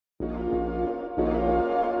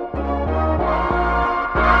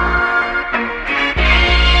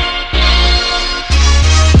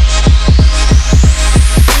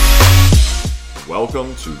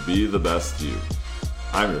Welcome to Be the Best You.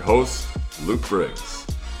 I'm your host, Luke Briggs.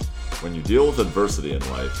 When you deal with adversity in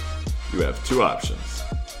life, you have two options.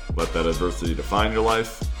 Let that adversity define your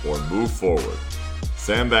life or move forward.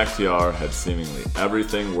 Sam Bakhtiar had seemingly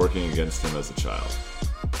everything working against him as a child.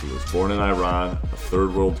 He was born in Iran, a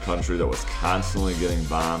third world country that was constantly getting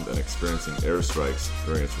bombed and experiencing airstrikes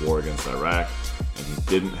during its war against Iraq, and he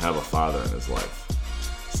didn't have a father in his life.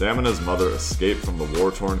 Sam and his mother escaped from the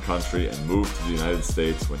war-torn country and moved to the United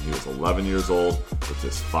States when he was 11 years old with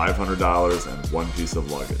just $500 and one piece of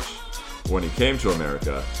luggage. When he came to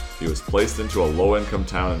America, he was placed into a low-income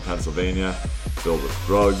town in Pennsylvania filled with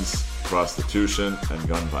drugs, prostitution, and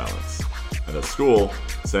gun violence. And at school,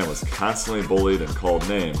 Sam was constantly bullied and called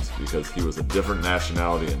names because he was a different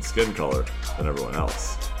nationality and skin color than everyone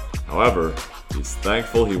else. However, he's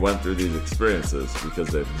thankful he went through these experiences because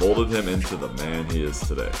they've molded him into the man he is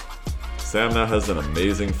today. Sam now has an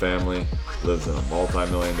amazing family, lives in a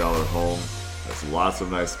multi-million-dollar home, has lots of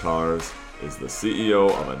nice cars, is the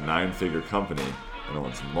CEO of a 9-figure company, and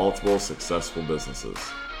owns multiple successful businesses.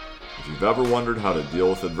 If you've ever wondered how to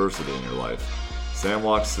deal with adversity in your life, Sam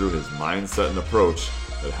walks through his mindset and approach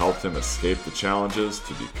that helped him escape the challenges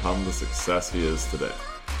to become the success he is today.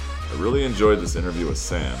 I really enjoyed this interview with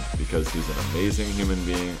Sam because he's an amazing human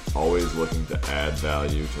being, always looking to add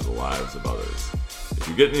value to the lives of others. If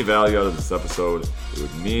you get any value out of this episode, it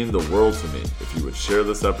would mean the world to me if you would share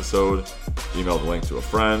this episode, email the link to a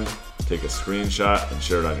friend, take a screenshot and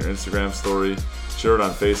share it on your Instagram story, share it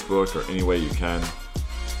on Facebook or any way you can.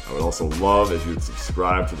 I would also love if you'd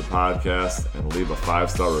subscribe to the podcast and leave a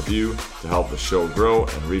 5-star review to help the show grow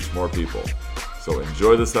and reach more people. So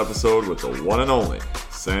enjoy this episode with the one and only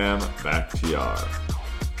Sam Bakhtiar.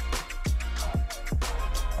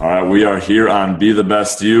 All right, we are here on Be the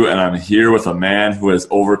Best You, and I'm here with a man who has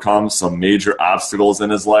overcome some major obstacles in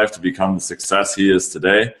his life to become the success he is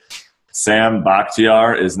today. Sam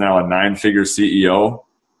Bakhtiar is now a 9-figure CEO.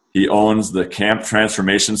 He owns the Camp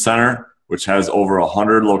Transformation Center, which has over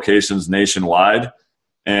 100 locations nationwide,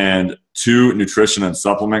 and 2 nutrition and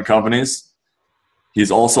supplement companies. He's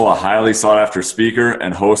also a highly sought-after speaker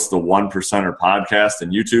and hosts the 1%er podcast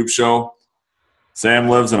and YouTube show. Sam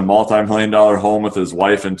lives in a multi-million-dollar home with his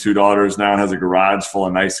wife and 2 daughters now and has a garage full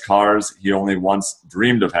of nice cars he only once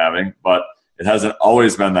dreamed of having, but it hasn't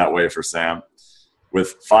always been that way for Sam.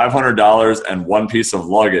 With $500 and one piece of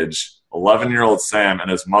luggage, 11-year-old Sam and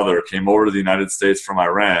his mother came over to the United States from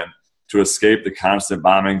Iran to escape the constant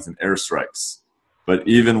bombings and airstrikes. But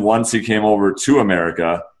even once he came over to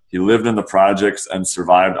America, he lived in the projects and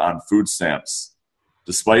survived on food stamps.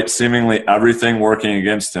 Despite seemingly everything working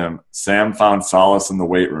against him, Sam found solace in the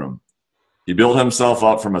weight room. He built himself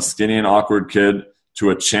up from a skinny and awkward kid to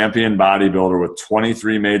a champion bodybuilder with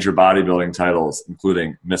 23 major bodybuilding titles,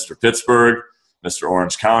 including Mr. Pittsburgh, Mr.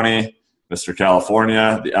 Orange County, Mr.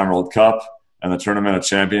 California, the Emerald Cup, and the Tournament of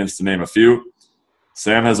Champions, to name a few.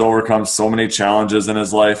 Sam has overcome so many challenges in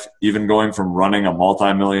his life, even going from running a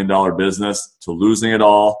multi-million-dollar business to losing it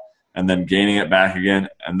all and then gaining it back again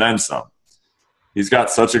and then some. He's got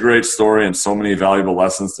such a great story and so many valuable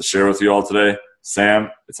lessons to share with you all today. Sam,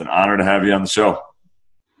 it's an honor to have you on the show.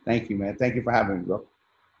 Thank you, man. Thank you for having me, bro.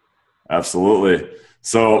 Absolutely.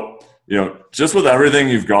 So, just with everything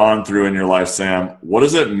you've gone through in your life, Sam, what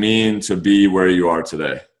does it mean to be where you are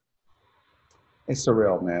today? It's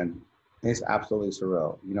surreal, man. It's absolutely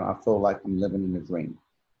surreal. I feel like I'm living in a dream.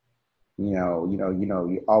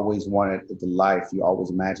 You always wanted the life. You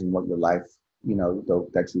always imagine what your life,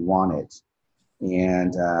 that you wanted.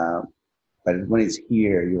 And, but when it's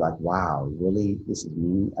here, you're like, wow, really? This is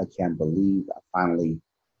me? I can't believe I finally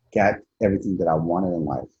got everything that I wanted in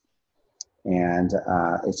life. And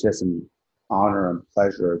it's just an honor and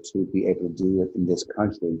pleasure to be able to do it in this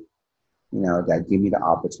country, that give me the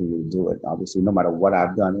opportunity to do it. Obviously, no matter what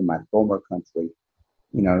I've done in my former country,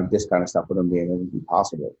 this kind of stuff wouldn't be able to be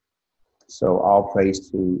possible. So all praise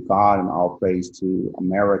to God and all praise to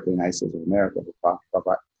America, United States of America, for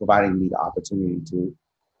providing me the opportunity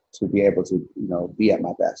to be able to, be at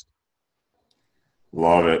my best.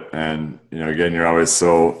 Love it. And, again, you're always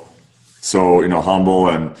so humble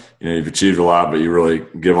and, you've achieved a lot, but you really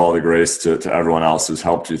give all the grace to everyone else who's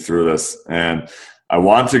helped you through this. And I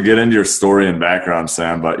want to get into your story and background,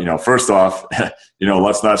 Sam, but, first off,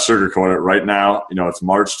 let's not sugarcoat it right now. It's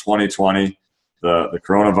March 2020. The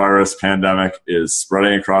coronavirus pandemic is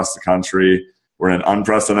spreading across the country. We're in an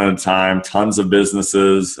unprecedented time. Tons of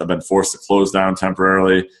businesses have been forced to close down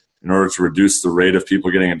temporarily in order to reduce the rate of people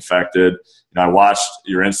getting infected. I watched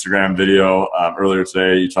your Instagram video earlier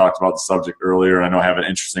today. You talked about the subject earlier. I know I have an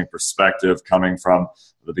interesting perspective coming from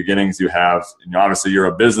the beginnings you have. Obviously, you're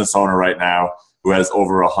a business owner right now, who has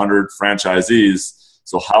over 100 franchisees.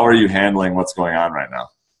 So how are you handling what's going on right now?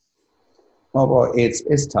 Oh, well,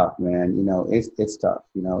 it's tough, man. It's tough.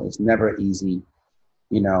 It's never easy.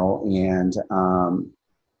 And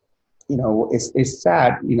it's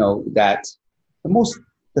sad. That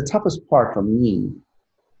the toughest part for me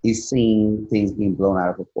is seeing things being blown out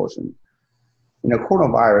of proportion.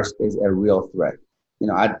 Coronavirus is a real threat.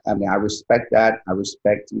 I respect that. I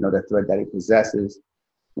respect, the threat that it possesses.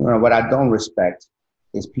 What I don't respect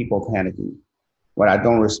is people panicking. What I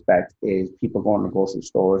don't respect is people going to grocery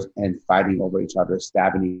stores and fighting over each other,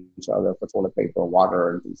 stabbing each other for toilet paper, water,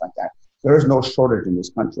 and things like that. There is no shortage in this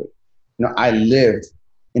country. I lived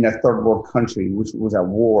in a third world country, which was at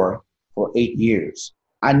war for 8 years.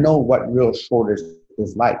 I know what real shortage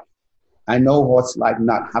is like. I know what's like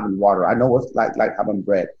not having water. I know what's like having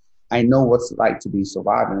bread. I know what's like to be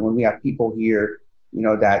surviving. When we have people here,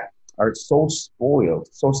 that are so spoiled,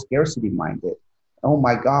 so scarcity minded. Oh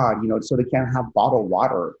my God, so they can't have bottled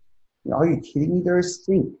water. Are you kidding me? There is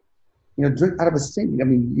sink. Drink out of a sink. I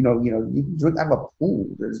mean, you can drink out of a pool.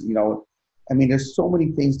 There's so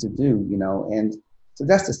many things to do, and so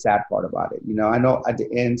that's the sad part about it. I know at the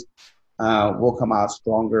end, we'll come out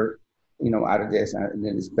stronger, out of this, and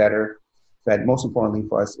then it's better. But most importantly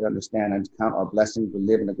for us to understand and count our blessings, we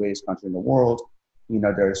live in the greatest country in the world.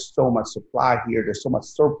 There's so much supply here. There's so much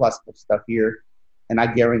surplus of stuff here. And I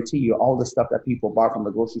guarantee you, all the stuff that people buy from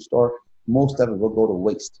the grocery store, most of it will go to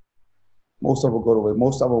waste. Most of it will go to waste.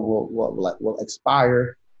 Most of it will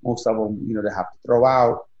expire. Most of them, they have to throw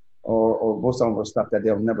out, or most of them are stuff that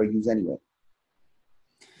they'll never use anyway.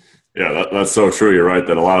 Yeah, that's so true. You're right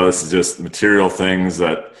that a lot of this is just material things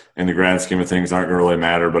that in the grand scheme of things aren't going to really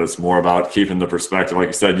matter, but it's more about keeping the perspective. Like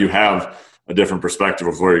you said, you have a different perspective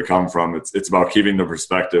of where you come from. It's about keeping the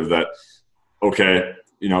perspective that, okay,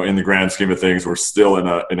 in the grand scheme of things, we're still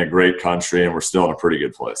in a great country and we're still in a pretty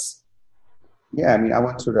good place. Yeah, I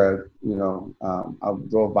went to I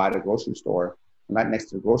drove by the grocery store. Right next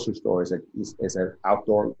to the grocery store is an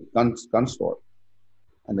outdoor gun store.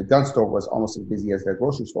 And the gun store was almost as busy as their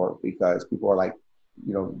grocery store because people are like,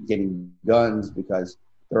 getting guns because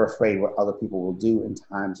they're afraid what other people will do in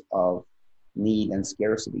times of need and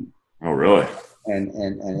scarcity. Oh, really? And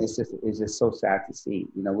it's just so sad to see.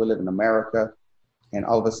 We live in America, and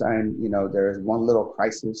all of a sudden, there is one little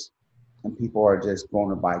crisis, and people are just going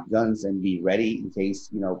to buy guns and be ready in case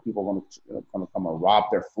people want to come and rob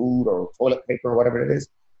their food or toilet paper or whatever it is.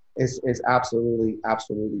 It's absolutely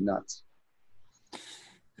nuts.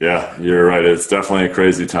 Yeah, you're right. It's definitely a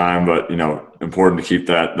crazy time, but, important to keep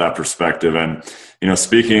that perspective. And,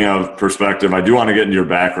 speaking of perspective, I do want to get into your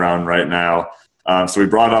background right now. So we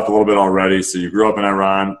brought it up a little bit already. So you grew up in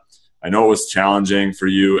Iran. I know it was challenging for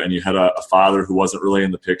you, and you had a father who wasn't really in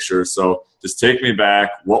the picture. So just take me back.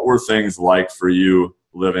 What were things like for you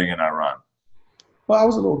living in Iran? Well, I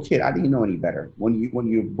was a little kid. I didn't know any better. When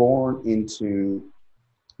you're born into,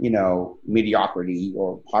 mediocrity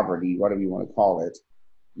or poverty, whatever you want to call it,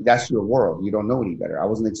 that's your world. You don't know any better. I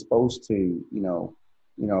wasn't exposed to,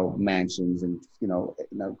 mansions and,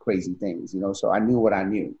 crazy things, so I knew what I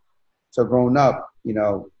knew. So growing up,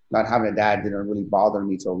 not having a dad didn't really bother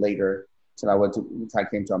me till later. Till I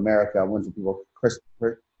came to America, I went to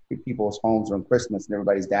people's homes during Christmas and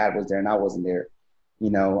everybody's dad was there and I wasn't there.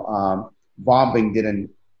 Bombing didn't,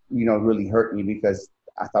 really hurt me because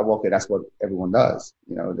I thought, well, okay, that's what everyone does.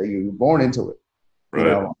 That you're born into it.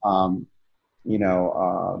 Right.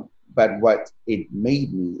 But what it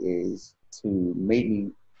made me is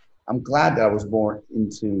I'm glad that I was born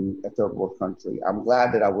into a third world country. I'm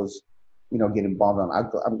glad that I was, getting bombed on.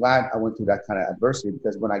 I'm glad I went through that kind of adversity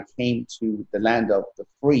because when I came to the land of the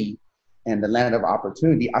free and the land of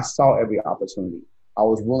opportunity, I saw every opportunity. I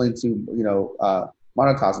was willing to,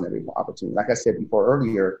 monetize on every opportunity. Like I said before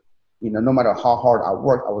earlier, no matter how hard I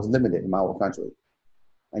worked, I was limited in my own country.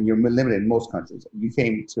 And you're limited in most countries. You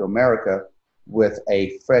came to America with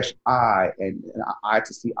a fresh eye and an eye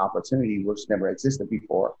to see opportunity which never existed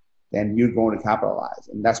before, then you're going to capitalize.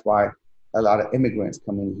 And that's why a lot of immigrants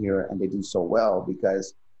come in here and they do so well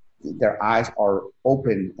because their eyes are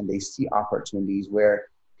open and they see opportunities where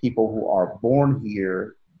people who are born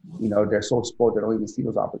here, they're so spoiled they don't even see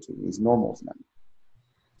those opportunities. Normal to them.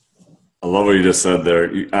 I love what you just said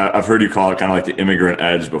there. I've heard you call it kind of like the immigrant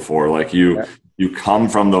edge before. Like you come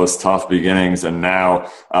from those tough beginnings, and now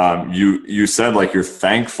you said like you're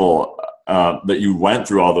thankful that you went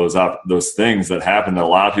through all those things that happened that a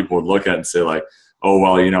lot of people would look at and say like, oh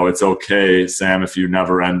well, it's okay, Sam, if you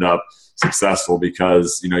never end up successful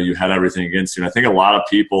because you had everything against you. And I think a lot of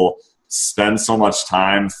people spend so much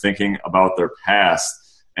time thinking about their past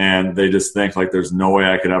and they just think like there's no way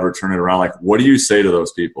I could ever turn it around. Like, what do you say to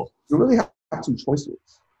those people? You really have two choices.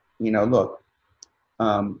 Look,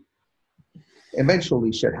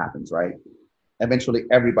 eventually shit happens, right? Eventually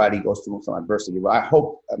everybody goes through some adversity.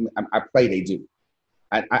 Well, I pray they do.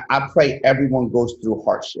 I pray everyone goes through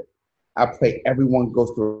hardship. I pray everyone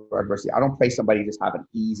goes through adversity. I don't pray somebody just have an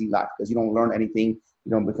easy life, because you don't learn anything.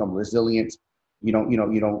 You don't become resilient. You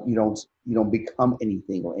don't become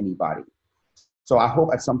anything or anybody. So I hope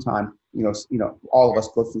at some time, all of us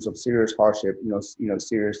go through some serious hardship,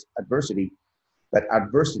 serious adversity. But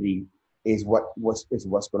adversity is what's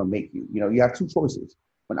going to make you. You have two choices.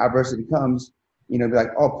 When adversity comes, be like,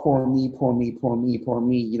 oh, poor me, poor me, poor me, poor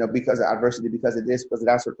me, because of adversity, because of this, because of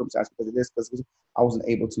that circumstance, because of this, because I wasn't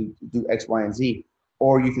able to do X, Y, and Z.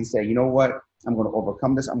 Or you can say, you know what, I'm going to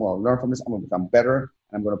overcome this. I'm going to learn from this. I'm going to become better.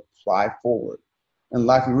 And I'm going to fly forward. In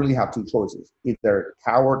life, you really have two choices: either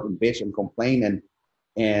coward and bitch and complain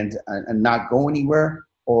and not go anywhere,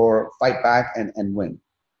 or fight back and win.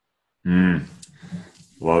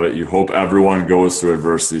 Love it. You hope everyone goes through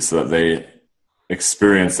adversity so that they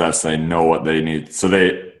experience that, so they know what they need, so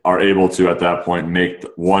they are able to at that point make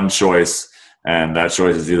one choice, and that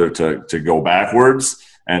choice is either to go backwards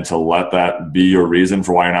and to let that be your reason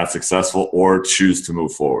for why you're not successful, or choose to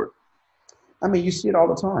move forward. I mean, you see it all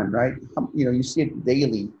the time, right? You see it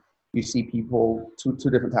daily. You see people, two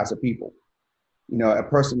different types of people. A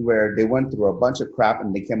person where they went through a bunch of crap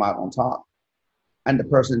and they came out on top, and the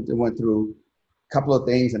person that went through a couple of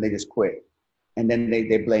things and they just quit. And then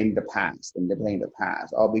they blame the past, and they blame the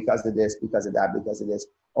past. Oh, because of this, because of that, because of this.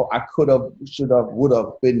 Oh, I could have, should have, would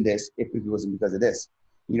have been this if it wasn't because of this.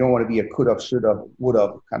 You don't want to be a could have, should have, would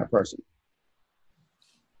have kind of person.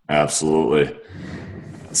 Absolutely.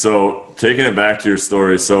 So taking it back to your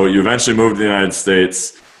story, so you eventually moved to the United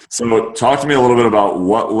States. So talk to me a little bit about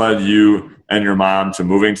what led you and your mom to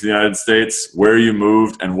moving to the United States, where you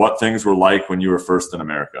moved, and what things were like when you were first in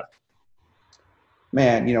America.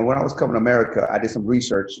 Man, when I was coming to America, I did some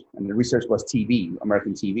research, and the research was TV,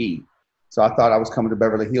 American TV. So I thought I was coming to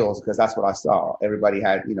Beverly Hills because that's what I saw. Everybody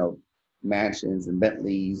had, mansions and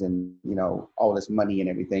Bentleys and, all this money and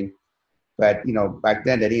everything. But, back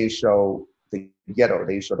then they didn't show the ghetto.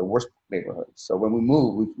 They didn't show the worst neighborhoods. So when we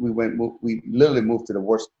moved, we literally moved to the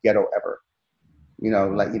worst ghetto ever. It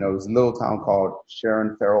was a little town called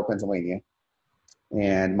Sharon Farrell, Pennsylvania.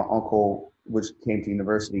 And my uncle, which came to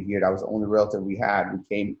university here, that was the only relative we had. We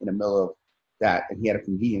came in the middle of that, and he had a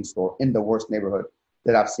convenience store in the worst neighborhood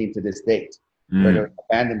that I've seen to this date, where there were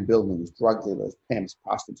abandoned buildings, drug dealers, pimps,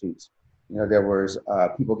 prostitutes. There was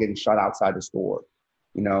people getting shot outside the store.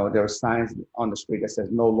 There were signs on the street that says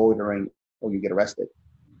no loitering or you get arrested.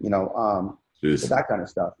 So that kind of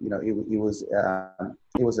stuff. It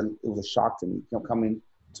was a shock to me. Coming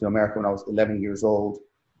to America when I was 11 years old.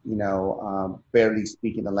 Barely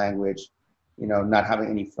speaking the language. Not having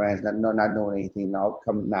any friends, not knowing anything. Now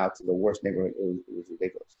coming now to the worst neighborhood, it was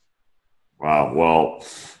ridiculous. Wow. Well,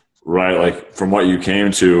 right. Like from what you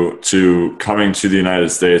came to coming to the United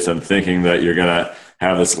States and thinking that you're going to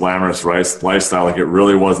have this glamorous lifestyle, like it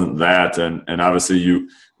really wasn't that. And obviously you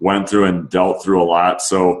went through and dealt through a lot.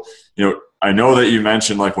 So, I know that you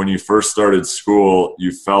mentioned like when you first started school,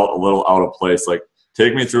 you felt a little out of place. Like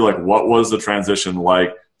take me through like what was the transition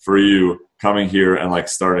like for you coming here and like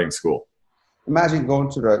starting school? Imagine going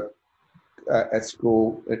to at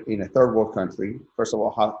school in a third world country. First of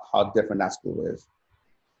all, how different that school is.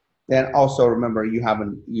 Then also remember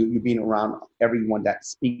you being around everyone that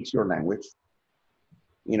speaks your language,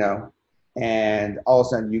 and all of a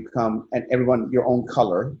sudden you come and everyone your own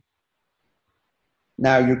color.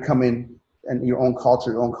 Now you're coming and your own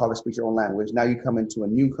culture, your own color speaks your own language. Now you come into a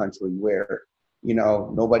new country where,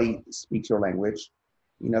 nobody speaks your language.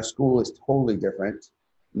 School is totally different.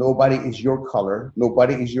 Nobody is your color.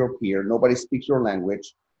 Nobody is your peer. Nobody speaks your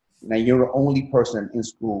language. Now you're the only person in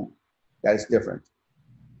school that is different.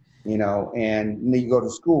 And then you go to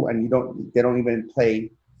school and they don't even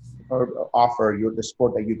play or offer you the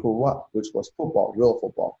sport that you grew up, which was football, real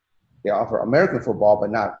football. They offer American football, but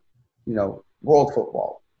not, world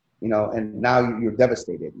football. And now you're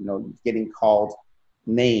devastated, getting called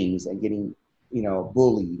names and getting,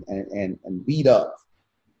 bullied and beat up.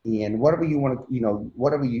 And whatever you want to,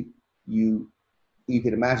 whatever you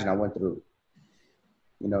can imagine I went through,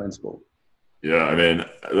 in school. Yeah, I mean,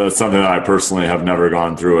 that's something that I personally have never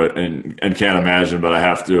gone through it and can't imagine, but I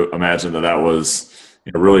have to imagine that was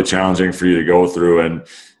really challenging for you to go through. And,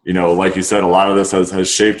 like you said, a lot of this has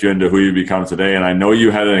shaped you into who you become today. And I know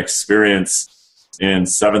you had an experience in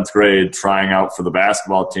 7th grade trying out for the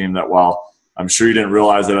basketball team that while I'm sure you didn't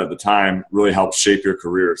realize it at the time, really helped shape your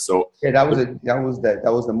career. So yeah, that was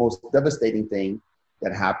the most devastating thing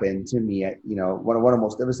that happened to me. One of the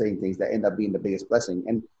most devastating things that ended up being the biggest blessing.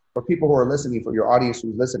 And for people who are listening, for your audience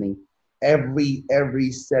who's listening, every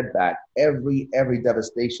setback, every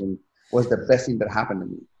devastation was the best thing that happened to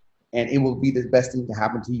me. And it will be the best thing to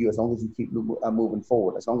happen to you as long as you keep moving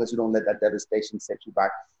forward, as long as you don't let that devastation set you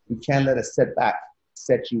back. You can't let a setback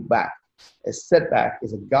set you back. A setback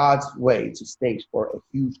is a God's way to stage for a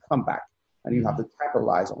huge comeback, and you have to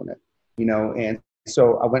capitalize on it. And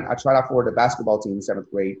so I tried out for the basketball team in 7th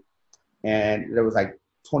grade, and there was like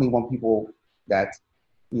 21 people that,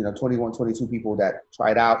 21, 22 people that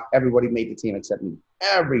tried out. Everybody made the team except me.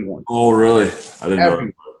 Everyone. Oh, really? I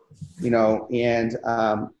didn't know. And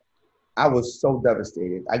I was so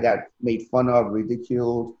devastated. I got made fun of,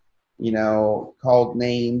 ridiculed, called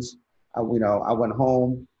names. I went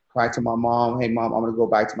home, cried to my mom. Hey, Mom, I'm going to go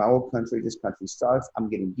back to my old country. This country sucks. I'm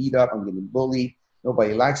getting beat up. I'm getting bullied.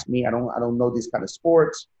 Nobody likes me. I don't know these kind of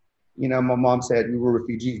sports. My mom said, we were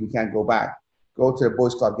refugees. We can't go back. Go to the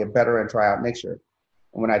Boys Club, get better, and try out next year.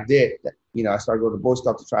 And when I did, I started going to the Boys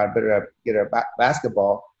Club to try and get a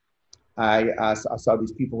basketball. I saw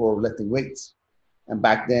these people who were lifting weights. And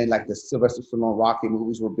back then, like the Sylvester Stallone Rocky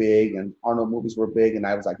movies were big and Arnold movies were big. And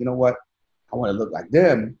I was like, you know what? I want to look like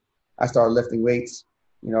them. I started lifting weights.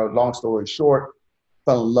 Long story short,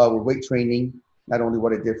 fell in love with weight training. Not only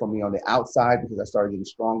what it did for me on the outside, because I started getting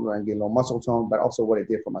stronger and getting a little muscle tone, but also what it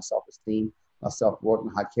did for my self-esteem, my self-worth,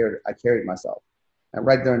 and how I carried myself. And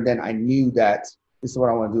right there and then, I knew that this is what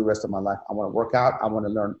I want to do the rest of my life. I want to work out. I want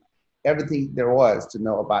to learn everything there was to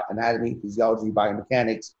know about anatomy, physiology,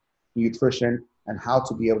 biomechanics, nutrition, and how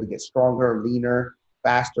to be able to get stronger, leaner,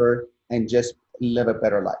 faster, and just live a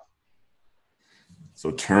better life. So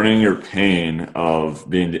turning your pain of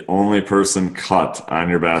being the only person cut on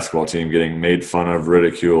your basketball team, getting made fun of,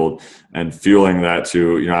 ridiculed, and fueling that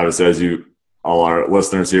to, obviously, as all our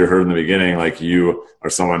listeners here heard in the beginning, like you are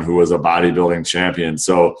someone who was a bodybuilding champion.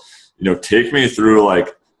 So, take me through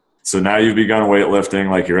so now you've begun weightlifting,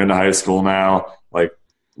 like you're into high school now, like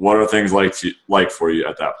what are things like for you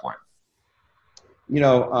at that point?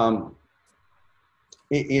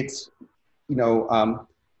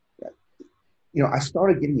 I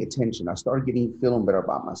started getting attention. I started feeling better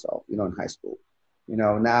about myself, in high school.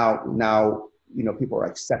 Now, people are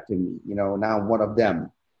accepting me, now I'm one of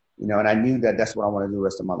them, and I knew that that's what I want to do the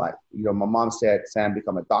rest of my life. My mom said, Sam,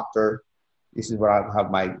 become a doctor. This is what I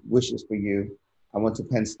have my wishes for you. I went to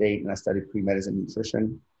Penn State and I studied pre-medicine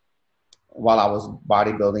nutrition while I was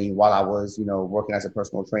bodybuilding, while I was, working as a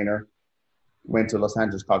personal trainer. Went to Los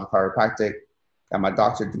Angeles College of Chiropractic, got my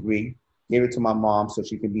doctorate degree, gave it to my mom so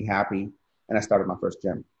she could be happy. And I started my first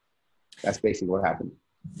gym. That's basically what happened.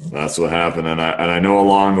 That's what happened. And I know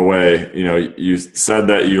along the way, you said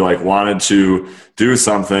that you wanted to do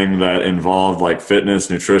something that involved fitness,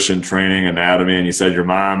 nutrition, training, anatomy. And you said your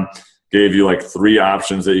mom gave you 3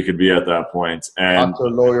 options that you could be at that point. And doctor,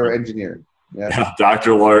 lawyer, engineer. Yeah,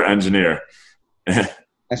 doctor, lawyer, engineer. And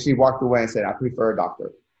she walked away and said, I prefer a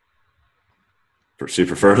doctor. She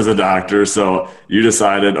prefers a doctor. So you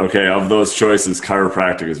decided, okay, of those choices,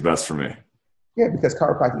 chiropractic is best for me. Yeah, because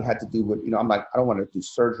chiropractic had to do with, I'm like, I don't want to do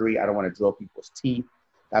surgery. I don't want to drill people's teeth.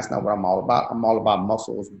 That's not what I'm all about. I'm all about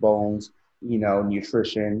muscles, bones,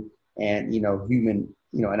 nutrition, and, human,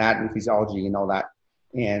 anatomy, physiology, and all that.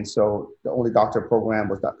 And so the only doctor program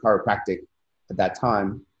was that chiropractic at that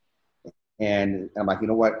time. And I'm like, you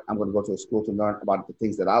know what? I'm going to go to a school to learn about the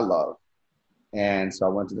things that I love. And so I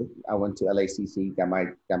went to LACC, got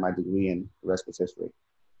my degree, and the rest was history.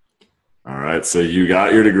 All right. So you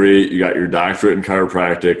got your degree, you got your doctorate in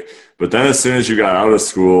chiropractic, but then as soon as you got out of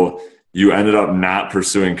school, you ended up not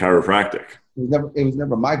pursuing chiropractic. It was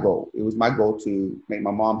never my goal. It was my goal to make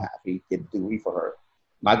my mom happy, get a degree for her.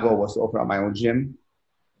 My goal was to open up my own gym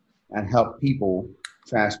and help people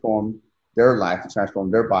transform their life, to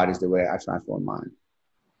transform their bodies the way I transformed mine.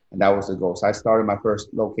 And that was the goal. So I started my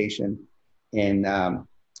first location in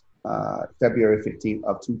February 15th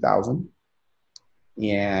of 2000.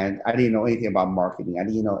 And I didn't know anything about marketing. I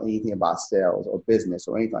didn't know anything about sales or business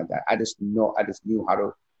or anything like that. I just knew how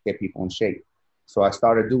to get people in shape. So I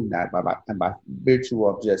started doing that by virtue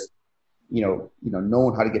of just,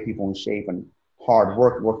 knowing how to get people in shape and hard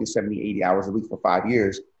work, working 70, 80 hours a week for 5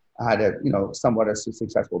 years. I had a, somewhat a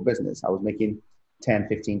successful business. I was making 10,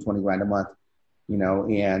 15, 20 grand a month,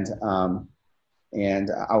 and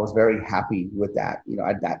I was very happy with that.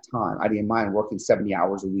 At that time, I didn't mind working 70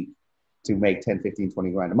 hours a week to make 10, 15,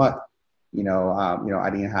 20 grand a month. I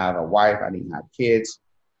didn't have a wife, I didn't have kids,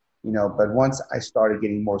 but once I started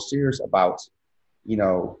getting more serious about,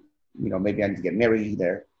 maybe I need to get married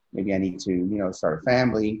there. Maybe I need to, start a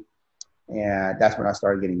family. And that's when I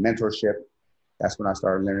started getting mentorship. That's when I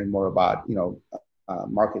started learning more about,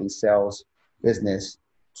 marketing, sales, business,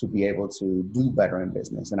 to be able to do better in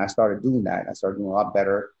business. And I started doing that. I started doing a lot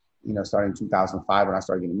better, starting in 2005 when I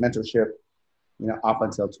started getting mentorship, up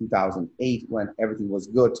until 2008 when everything was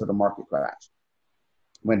good till the market crashed.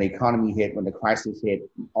 When the economy hit, when the crisis hit,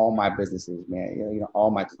 all my businesses, man,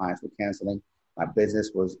 all my clients were canceling. My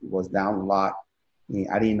business was down a lot.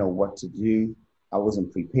 I didn't know what to do. I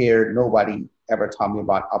wasn't prepared. Nobody ever taught me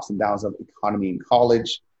about ups and downs of economy in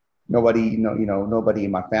college. Nobody, nobody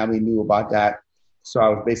in my family knew about that. So I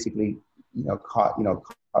was basically, caught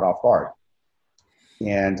off guard.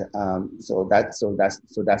 And so that's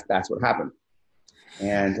what happened.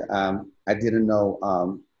 And I didn't know,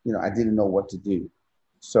 I didn't know what to do.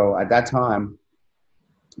 So at that time,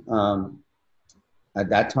 I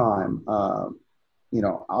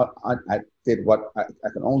did what I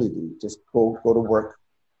could only do, just go to work,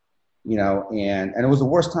 and it was the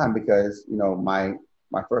worst time because,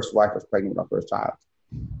 my first wife was pregnant with our first child.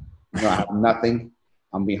 I have nothing.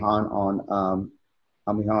 I'm behind on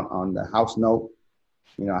the house note.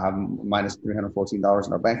 I have minus $314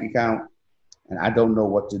 in our bank account, and I don't know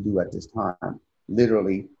what to do at this time.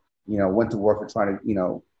 Literally, went to work and trying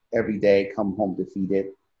to, every day come home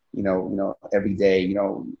defeated. Every day,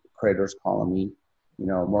 creditors calling me,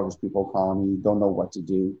 mortgage people calling me, don't know what to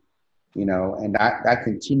do, and that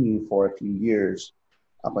continued for a few years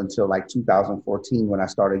up until like 2014 when I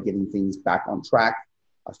started getting things back on track.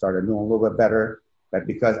 I started doing a little bit better, but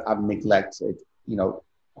because I've neglected,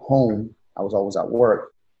 home, I was always at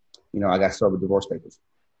work, I got served with divorce papers.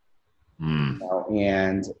 And,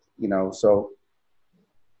 and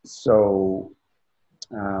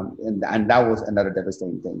that was another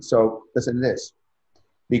devastating thing. So listen to this,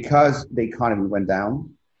 because the economy went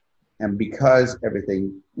down and because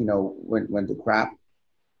everything, went to crap,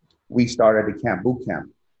 we started the boot camp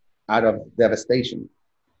out of devastation.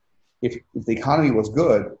 If the economy was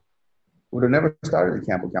good, we would have never started the boot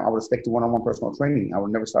camp. I would have stuck to one-on-one personal training. I would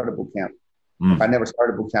have never started boot camp. If I never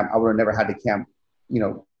started boot camp, I would have never had the camp,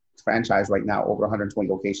 franchise right now, over 120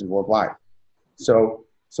 locations worldwide. So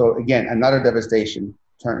again, another devastation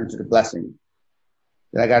turned into the blessing.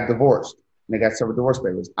 Then I got divorced and I got several divorce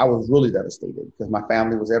papers. I was really devastated because my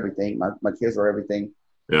family was everything. My kids were everything.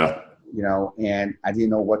 Yeah. And I didn't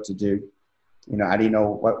know what to do. I didn't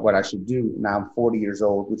know what I should do. Now I'm 40 years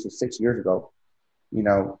old, which was 6 years ago.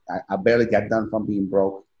 I barely got done from being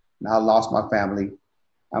broke. Now I lost my family.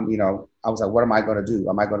 I was like, what am I going to do?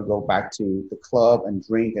 Am I going to go back to the club and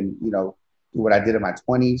drink and, do what I did in my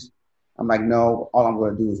 20s? I'm like, no, all I'm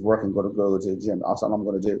going to do is work and go to the gym. That's all I'm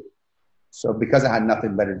going to do. So because I had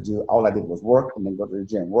nothing better to do, all I did was work and then go to the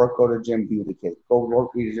gym. Work, go to the gym, be with the kids. Go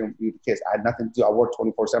work, be with the gym, be with the kids. I had nothing to do. I worked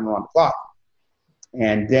 24/7 around the clock.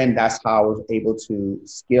 And then that's how I was able to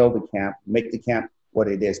scale the camp, make the camp what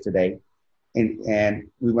it is today. And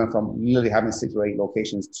we went from literally having 6 or 8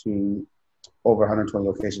 locations to over 120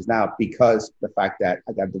 locations now because the fact that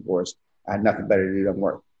I got divorced. I had nothing better to do than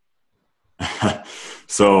work.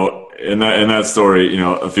 So in that story,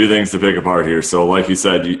 a few things to pick apart here. So like you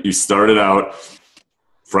said, you started out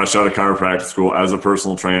fresh out of chiropractic school as a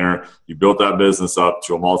personal trainer. You built that business up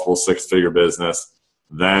to a multiple 6-figure business.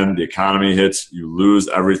 Then the economy hits, you lose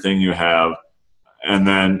everything you have, and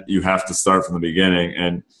then you have to start from the beginning.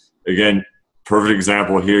 And again, perfect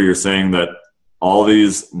example here, you're saying that all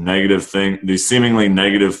these negative things, these seemingly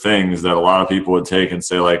negative things that a lot of people would take and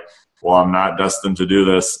say like, well, I'm not destined to do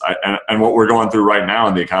this. And what we're going through right now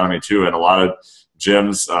in the economy too, and a lot of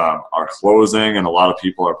gyms are closing and a lot of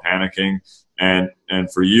people are panicking.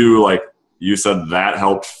 And for you, like you said, that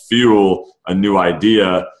helped fuel a new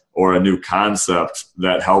idea or a new concept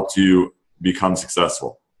that helped you become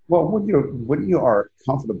successful. Well, when you are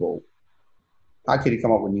comfortable, how can you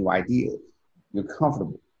come up with new ideas? You're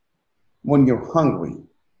comfortable. When you're hungry,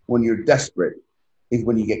 when you're desperate, is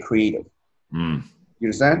when you get creative. You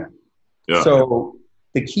understand? Yeah. So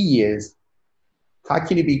the key is, how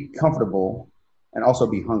can you be comfortable and also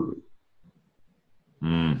be hungry? You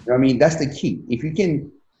know what I mean? That's the key. If you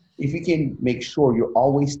can make sure you're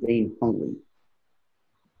always staying hungry,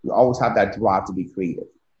 you always have that drive to be creative.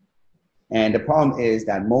 And the problem is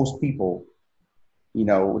that most people,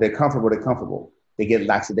 they're comfortable. They get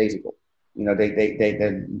lackadaisical.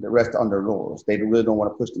 They rest on their laurels. They really don't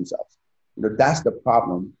want to push themselves. That's the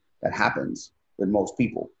problem that happens with most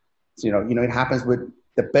people. So, it happens with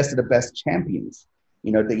the best of the best champions.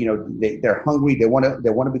 They're hungry. They want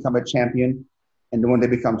to become a champion. And then when they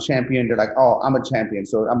become champion, they're like, oh, I'm a champion,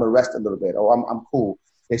 so I'm gonna rest a little bit. Oh, I'm cool.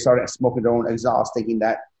 They started smoking their own exhaust, thinking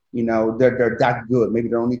that You know, they're that good. Maybe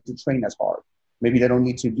they don't need to train as hard. Maybe they don't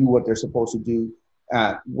need to do what they're supposed to do,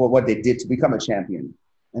 what they did to become a champion.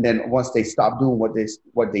 And then once they stop doing what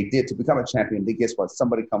they did to become a champion, they guess what?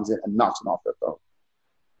 Somebody comes in and knocks them off their throne.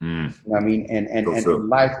 You know what I mean? And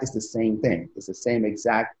life is the same thing. It's the same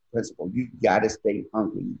exact principle. You got to stay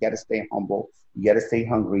hungry. You got to stay humble. You got to stay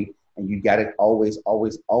hungry. And you got to always,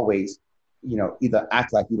 you know, either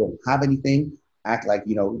act like you don't have anything, act like,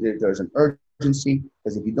 you know, there's an urgency.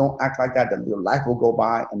 Because if you don't act like that, then your life will go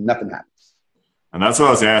by and nothing happens. And that's what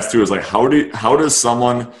I was asked too, is like, how does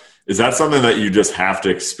someone, is that something that you just have to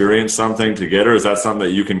experience something to get, or is that something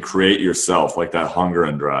that you can create yourself, like that hunger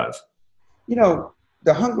and drive? You know,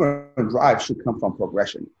 the hunger and drive should come from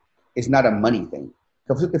progression. It's not a money thing.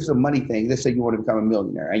 Because if it's a money thing, let's say you want to become a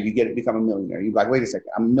millionaire and you become a millionaire. You're like, wait a second,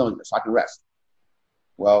 I'm a millionaire, so I can rest.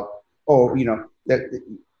 Well, or, you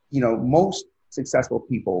know, most successful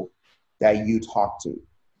people that you talk to, you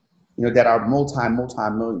know, that are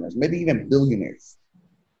multi-millionaires, maybe even billionaires.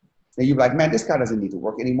 And you're like, man, this guy doesn't need to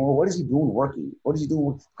work anymore. What is he doing working? What is he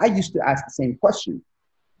doing? I used to ask the same question.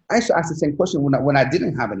 I used to ask the same question when I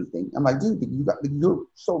didn't have anything. I'm like, dude, you're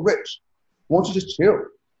so rich. Why don't you just chill?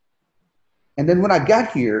 And then when I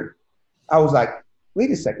got here, I was like,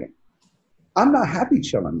 wait a second. I'm not happy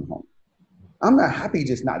chilling at home. I'm not happy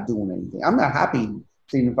just not doing anything. I'm not happy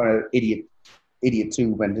sitting in front of idiot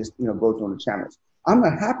tube and just, you know, go through the channels. I'm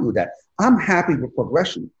not happy with that. I'm happy with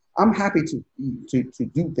progression. I'm happy to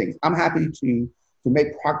do things. I'm happy to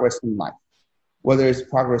make progress in life. Whether it's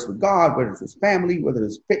progress with God, whether it's family, whether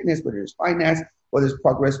it's fitness, whether it's finance, whether it's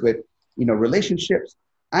progress with, you know, relationships.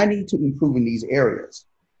 I need to improve in these areas.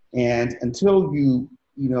 And until you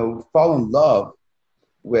know, fall in love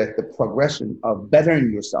with the progression of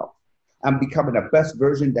bettering yourself and becoming the best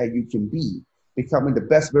version that you can be, becoming the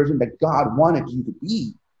best version that God wanted you to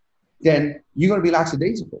be, then you're going to be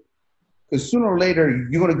lackadaisical. Because sooner or later,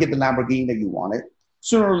 you're going to get the Lamborghini that you wanted.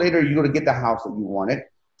 Sooner or later, you're going to get the house that you wanted.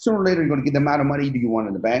 Sooner or later, you're going to get the amount of money that you want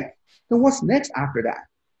in the bank. Then what's next after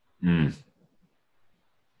that?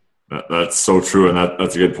 That's so true. And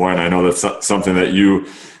that's a good point. I know that's something that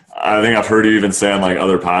I think I've heard you even say on like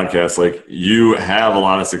other podcasts, like you have a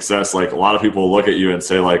lot of success. Like a lot of people look at you and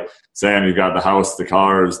say like, Sam, you've got the house, the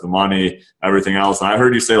cars, the money, everything else. And I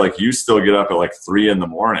heard you say like, you still get up at like 3 a.m.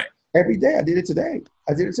 Every day. I did it today.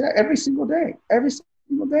 Every single day. Every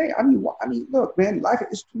single day. I mean, look, man, life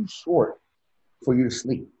is too short for you to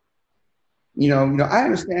sleep. You know, I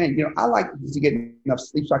understand, you know, I like to get enough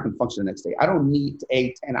sleep so I can function the next day. I don't need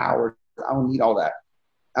 8, 10 hours. I don't need all that.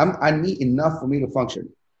 I need enough for me to function.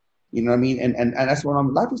 You know what I mean? And that's what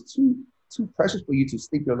life is too precious for you to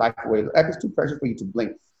sleep your life away. Life is too precious for you to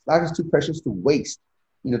blink. Life is too precious to waste.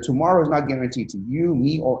 You know, tomorrow is not guaranteed to you,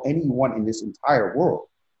 me, or anyone in this entire world.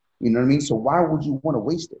 You know what I mean? So why would you want to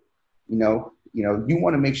waste it? You know, you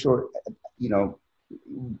want to make sure, you know,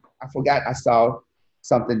 I forgot I saw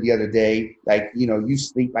something the other day, like, you know, you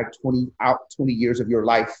sleep like 20 years of your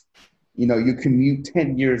life. You know, you commute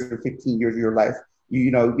 10 years or 15 years of your life. You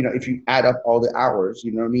know, if you add up all the hours,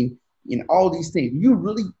 you know what I mean? In all these things, you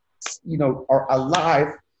really, you know, are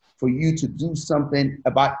alive for you to do something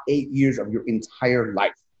about 8 years of your entire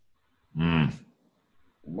life.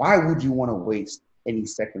 Why would you want to waste any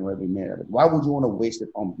second or every minute of it? Why would you want to waste it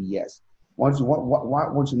on BS? Why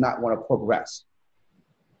would you not want to progress?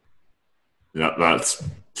 Yeah, that's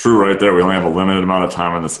true right there. We only have a limited amount of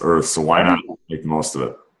time on this earth, so why not make the most of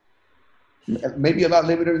it? Maybe a lot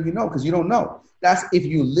limited than you know, because you don't know. That's if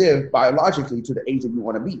you live biologically to the age that you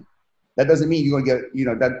want to be. That doesn't mean you're going to get, you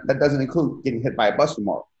know, that doesn't include getting hit by a bus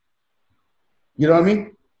tomorrow. You know what I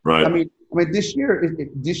mean? Right. I mean, this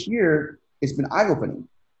year it's been eye-opening,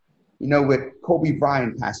 you know, with Kobe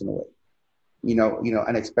Bryant passing away, you know,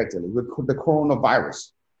 unexpectedly, with the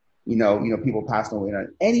coronavirus, you know, people passing away.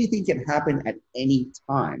 Anything can happen at any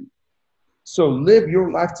time. So live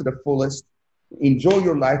your life to the fullest, enjoy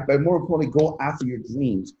your life, but more importantly, go after your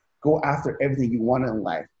dreams, go after everything you want in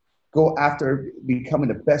life, go after becoming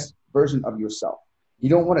the best version of yourself. You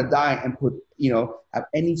don't want to die and put, you know, have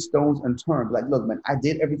any stones unturned. Like, look, man, I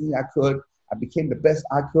did everything I could. I became the best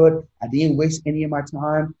I could. I didn't waste any of my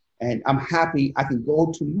time. And I'm happy. I can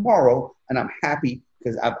go tomorrow and I'm happy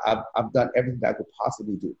because I've done everything that I could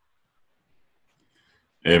possibly do.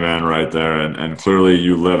 Amen, right there. And clearly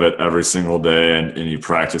you live it every single day and you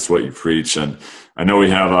practice what you preach. And I know we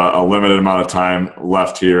have a limited amount of time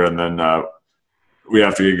left here and then we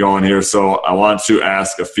have to get going here. So I want to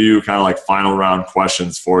ask a few kind of like final round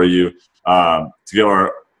questions for you to give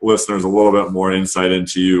our listeners a little bit more insight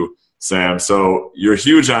into you. Sam. So you're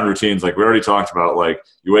huge on routines. Like we already talked about, like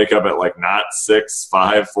you wake up at like not 6,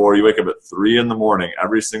 5, 4, you wake up at 3 in the morning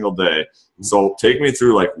every single day. So take me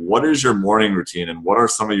through, like, what is your morning routine and what are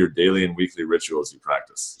some of your daily and weekly rituals you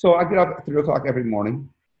practice? So I get up at 3 o'clock every morning.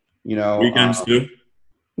 Weekends too?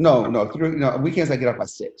 No, weekends I get up at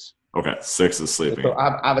 6. Okay, 6 is sleeping. So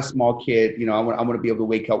I have a small kid. I want to be able to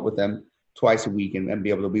wake up with them twice a week and be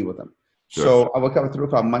able to be with them. Sure. So I wake up at 3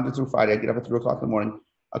 o'clock Monday through Friday. I get up at 3 o'clock in the morning.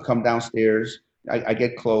 I come downstairs. I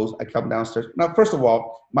get clothes. I come downstairs. Now, first of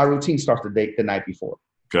all, my routine starts the night before.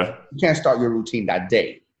 Okay. You can't start your routine that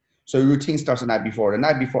day. So your routine starts the night before. The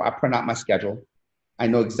night before, I print out my schedule. I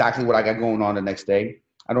know exactly what I got going on the next day.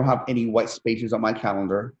 I don't have any white spaces on my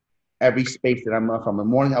calendar. Every space that I'm on, from the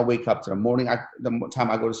morning I wake up to the time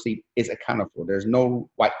I go to sleep, is accounted for. There's no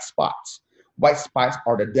white spots. White spots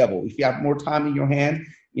are the devil. If you have more time in your hand,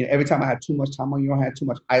 every time I had too much time on your hand, too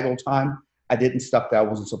much idle time, I did stuff that I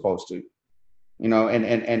wasn't supposed to.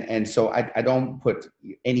 And so I don't put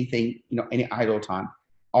anything, any idle time.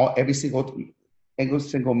 Every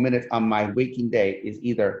single minute on my waking day is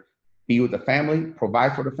either be with the family,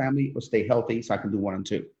 provide for the family, or stay healthy so I can do 1 and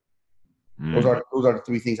 2. Those are the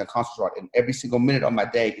 3 things I concentrate on. And every single minute of my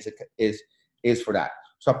day is for that.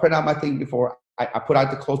 So I print out my thing before. I put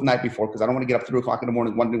out the clothes the night before because I don't want to get up 3 o'clock in the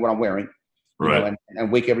morning wondering what I'm wearing, right?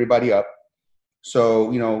 And wake everybody up.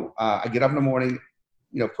 So I get up in the morning,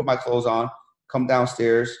 put my clothes on, come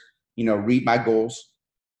downstairs, read my goals,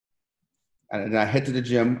 and then I head to the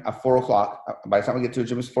gym at 4 o'clock. By the time I get to the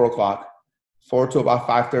gym, it's 4 o'clock. 4 to about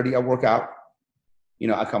 5:30, I work out.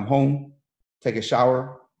 I come home, take a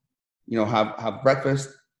shower. Have breakfast.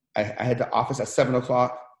 I head to office at 7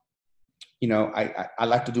 o'clock. I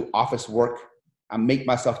like to do office work. I make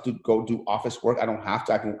myself to go do office work. I don't have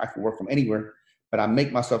to. I can work from anywhere, but I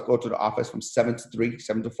make myself go to the office from 7 to 3,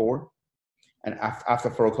 7 to 4. And after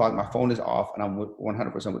 4 o'clock, my phone is off and I'm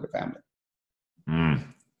 100% with the family.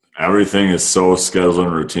 Everything is so scheduled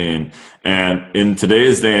and routine. And in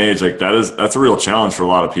today's day and age, like that's a real challenge for a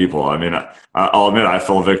lot of people. I mean, I'll admit I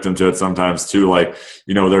fell victim to it sometimes too. Like,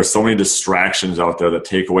 there's so many distractions out there that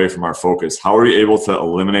take away from our focus. How are you able to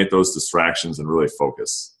eliminate those distractions and really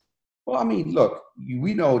focus? Well, I mean, look,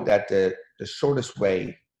 we know that the shortest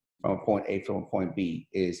way from point A to point B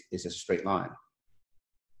is a straight line.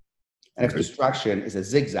 And if distraction is a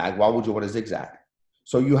zigzag, why would you want a zigzag?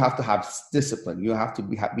 So you have to have discipline. You have to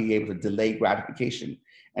be able to delay gratification.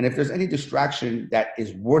 And if there's any distraction that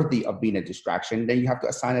is worthy of being a distraction, then you have to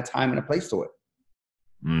assign a time and a place to it.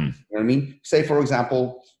 You know what I mean? Say, for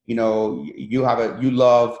example, you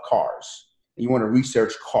love cars and you want to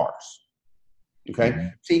research cars. Okay. Mm-hmm.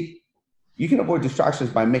 See, you can avoid distractions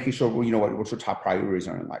by making sure, what your top priorities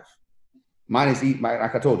are in life. Mine is,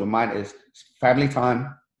 like I told you, mine is family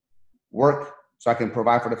time, work, so I can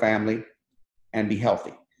provide for the family and be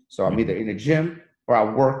healthy. So I'm either in the gym or I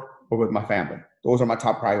work or with my family. Those are my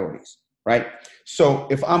top priorities, right? So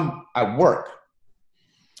if I'm at work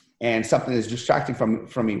and something is distracting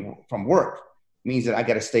from me from work, means that I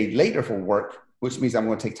got to stay later for work, which means I'm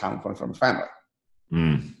going to take time from the family.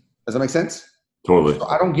 Does that make sense? Totally. So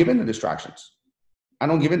I don't give in to distractions. I'm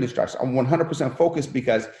 100% focused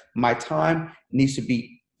because my time needs to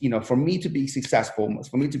be, for me to be successful,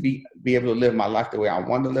 for me to be able to live my life the way I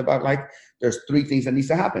want to live my life, there's 3 things that needs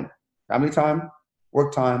to happen: family time,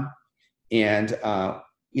 work time, and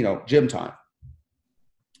gym time.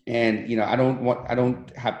 And I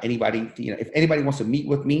don't have anybody. If anybody wants to meet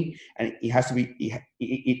with me, and it has to be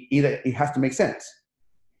either it has to make sense.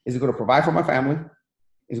 Is it going to provide for my family?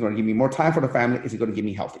 Is it going to give me more time for the family? Is it going to get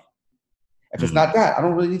me healthy? If it's not that, I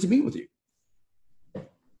don't really need to meet with you.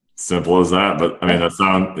 Simple as that. But I mean,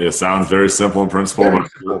 it sounds very simple in principle,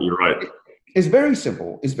 but you're right. It's very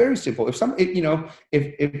simple. It's very simple.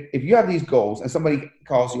 If you have these goals and somebody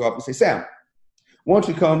calls you up and say, Sam, why don't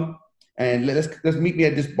you come and let's meet me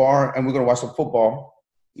at this bar and we're going to watch some football,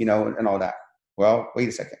 and all that. Well, wait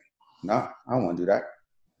a second. No, I don't want to do that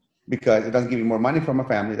because it doesn't give me more money for my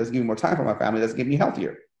family. It doesn't give me more time for my family. It doesn't get me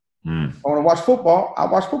healthier. I want to watch football. I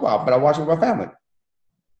watch football, but I watch it with my family.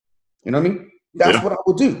 You know what I mean? That's what I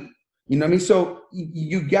would do. You know what I mean? So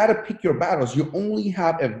you got to pick your battles. You only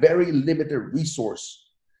have a very limited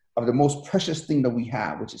resource of the most precious thing that we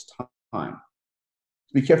have, which is time.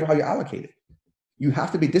 Be careful how you allocate it. You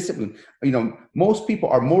have to be disciplined. Most people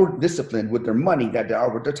are more disciplined with their money than they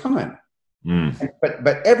are with their time.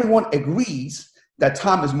 But everyone agrees that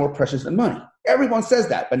time is more precious than money. Everyone says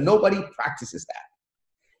that, but nobody practices that.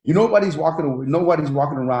 Nobody's walking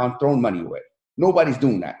around throwing money away. Nobody's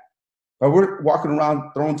doing that. But we're walking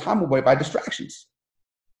around throwing time away by distractions.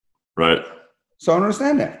 Right. So I don't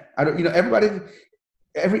understand that. I don't. Everybody.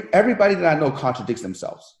 everybody that I know contradicts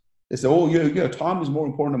themselves. They say, oh, yeah, time is more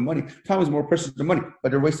important than money. Time is more precious than money,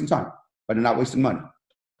 but they're wasting time, but they're not wasting money.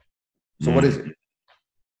 So what is it?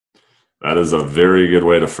 That is a very good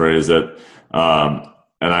way to phrase it. And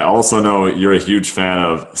I also know you're a huge fan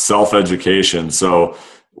of self-education. So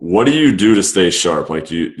what do you do to stay sharp?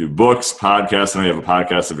 Like, you do books, podcasts. I know you have a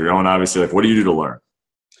podcast of your own, obviously. Like, what do you do to learn?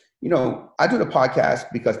 I do the podcast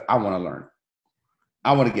because I want to learn.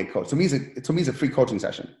 I want to get coached. To me, it's a free coaching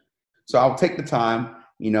session. So I'll take the time,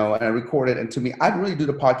 and I record it. And to me, I really do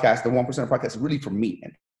the podcast, the 1% podcast, is really for me.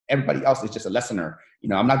 And everybody else is just a listener.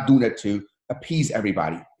 I'm not doing it to appease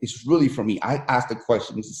everybody. It's really for me. I ask the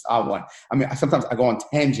questions I want. Sometimes I go on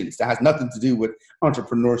tangents that has nothing to do with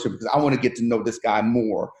entrepreneurship because I want to get to know this guy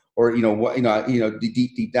more, or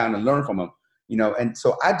deep down and learn from him. And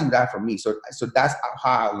so I do that for me. So that's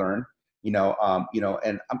how I learn.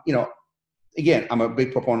 Again, I'm a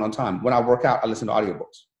big proponent on time. When I work out, I listen to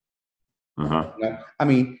audiobooks. I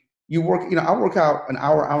work out an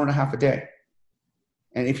hour and a half a day.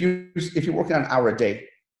 And if you're working out an hour a day,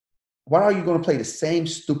 why are you going to play the same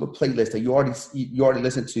stupid playlist that you already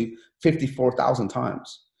listened to 54,000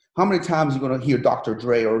 times? How many times are you going to hear Dr.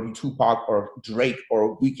 Dre or Tupac or Drake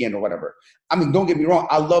or Weeknd or whatever? Don't get me wrong.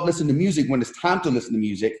 I love listening to music when it's time to listen to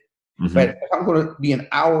music. Mm-hmm. But if I'm going to be an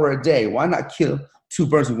hour a day, why not kill two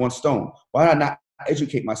birds with one stone? Why not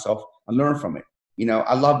educate myself and learn from it?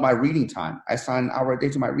 I love my reading time. I assign an hour a day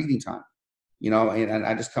to my reading time. And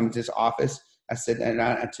I just come to this office. I said,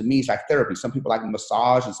 and to me, it's like therapy. Some people like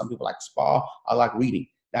massage and some people like spa. I like reading.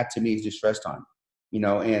 That to me is just stress time,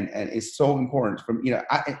 and it's so important for you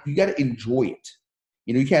got to enjoy it.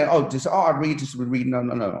 You can't, I read just to read.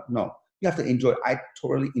 No. You have to enjoy it. I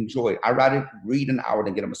totally enjoy it. I'd rather read an hour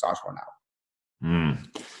than get a massage for an hour.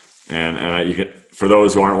 And you can, for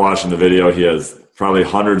those who aren't watching the video, he has probably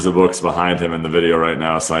hundreds of books behind him in the video right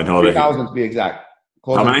now. So I know 3,000 to be exact.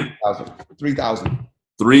 How many? 3,000.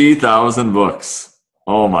 3,000 books.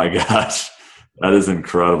 Oh my gosh. That is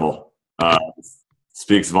incredible.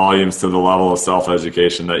 Speaks volumes to the level of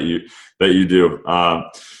self-education that you do.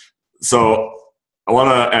 So I want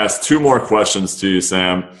to ask two more questions to you,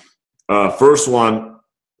 Sam. First one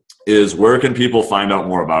is, where can people find out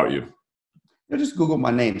more about you? Just Google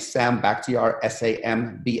my name, Sam Bakhtiar,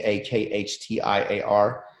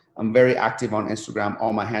 SAMBAKHTIAR. I'm very active on Instagram.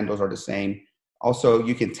 All my handles are the same. Also,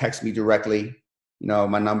 you can text me directly.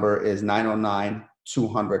 My number is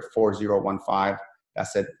 909-200-4015.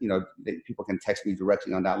 That's it. People can text me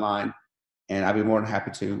directly on that line, and I'd be more than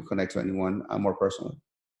happy to connect to anyone more personally.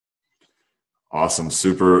 Awesome.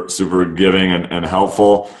 Super, super giving and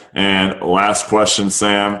helpful. And last question,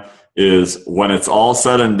 Sam, is, when it's all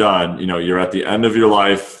said and done, you're at the end of your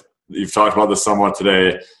life. You've talked about this somewhat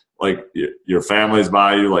today. Like, your family's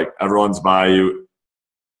by you, like everyone's by you.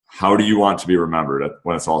 How do you want to be remembered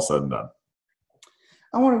when it's all said and done?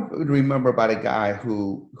 I want to remember by the guy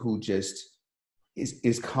who just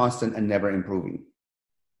is constant and never improving.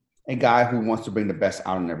 A guy who wants to bring the best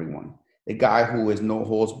out in everyone. A guy who is no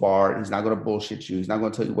holds barred. He's not going to bullshit you. He's not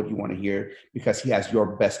going to tell you what you want to hear because he has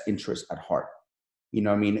your best interest at heart.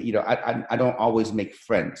 I don't always make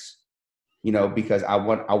friends, because I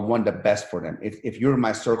want the best for them. If you're in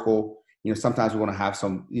my circle, sometimes we want to have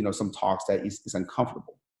some talks that is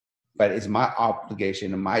uncomfortable. But it's my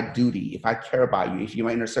obligation and my duty, if I care about you, if you're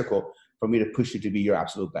my inner circle, for me to push you to be your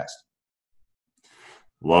absolute best.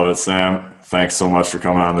 Love it, Sam. Thanks so much for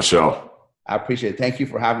coming on the show. I appreciate it. Thank you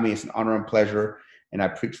for having me. It's an honor and pleasure, and I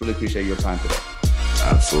truly appreciate your time today.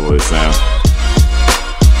 Absolutely, Sam.